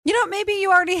maybe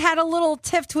you already had a little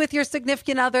tiff with your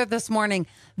significant other this morning.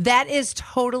 That is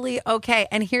totally okay.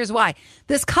 And here's why.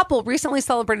 This couple recently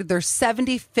celebrated their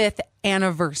 75th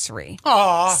anniversary.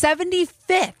 Aw.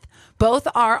 75th. Both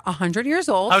are 100 years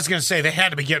old. I was going to say, they had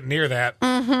to be getting near that.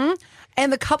 Mm-hmm.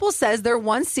 And the couple says their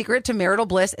one secret to marital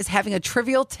bliss is having a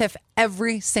trivial tiff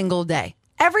every single day.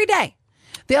 Every day.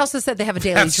 They also said they have a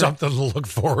daily That's drink. something to look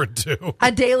forward to.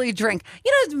 A daily drink.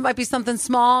 It might be something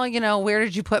small. Where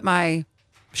did you put my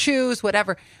shoes,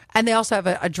 whatever. And they also have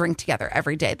a drink together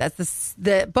every day. That's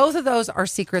both of those are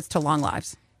secrets to long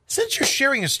lives. Since you're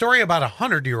sharing a story about a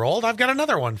 100-year-old, I've got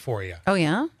another one for you. Oh,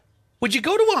 yeah? Would you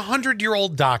go to a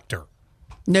 100-year-old doctor?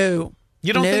 No.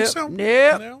 You don't think so?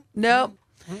 No.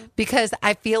 Because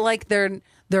I feel like their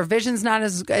vision's not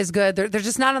as good. They're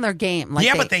just not on their game.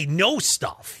 But they know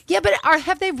stuff. Yeah, but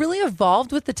have they really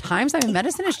evolved with the times? I mean,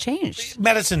 medicine has changed.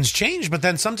 Medicine's changed, but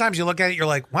then sometimes you look at it, you're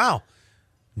like, wow,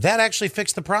 that actually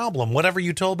fixed the problem. Whatever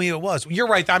you told me it was. You're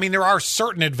right. I mean, there are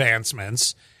certain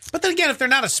advancements. But then again, if they're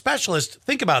not a specialist,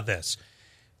 think about this.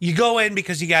 You go in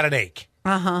because you got an ache.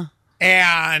 Uh-huh.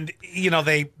 And,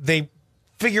 they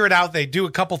figure it out. They do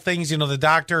a couple things. The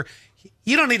doctor...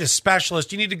 You don't need a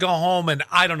specialist. You need to go home and,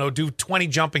 I don't know, do 20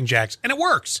 jumping jacks. And it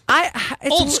works.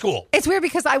 Old school. It's weird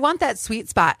because I want that sweet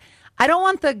spot. I don't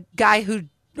want the guy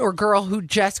or girl who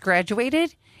just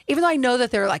graduated, even though I know that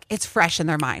they're like, it's fresh in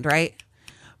their mind, right?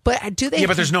 But do they? Yeah,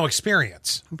 but there's no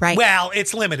experience. Right. Well,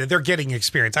 it's limited. They're getting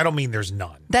experience. I don't mean there's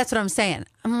none. That's what I'm saying.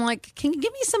 I'm like, can you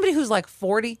give me somebody who's like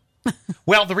 40?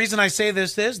 Well, the reason I say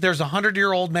this is there's a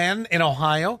 100-year-old man in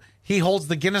Ohio. He holds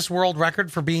the Guinness World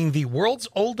Record for being the world's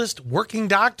oldest working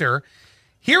doctor.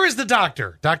 Here is the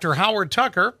doctor, Dr. Howard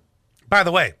Tucker. By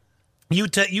the way, you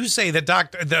say that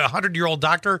the 100-year-old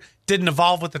doctor didn't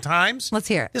evolve with the times. Let's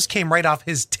hear it. This came right off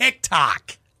his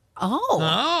TikTok.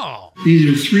 Oh. These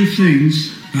are three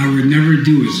things I would never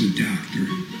do as a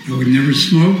doctor. I would never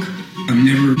smoke. I would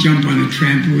never jump on a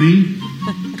trampoline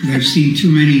because I've seen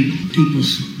too many people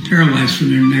paralyzed from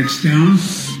their necks down.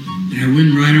 And I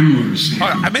wouldn't ride a motorcycle.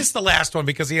 I missed the last one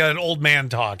because he had an old man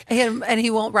talk. And he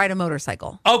won't ride a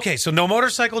motorcycle. Okay, so no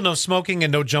motorcycle, no smoking,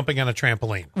 and no jumping on a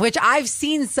trampoline. Which I've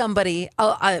seen somebody,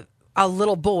 a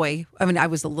little boy, I mean, I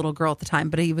was a little girl at the time,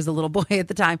 but he was a little boy at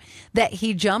the time, that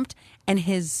he jumped and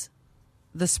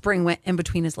the spring went in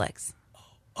between his legs.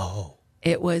 Oh.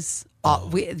 It was,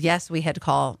 we had to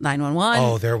call 911.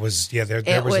 Oh, there was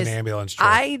an ambulance truck.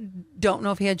 I don't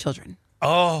know if he had children.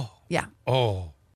 Oh. Yeah. Oh.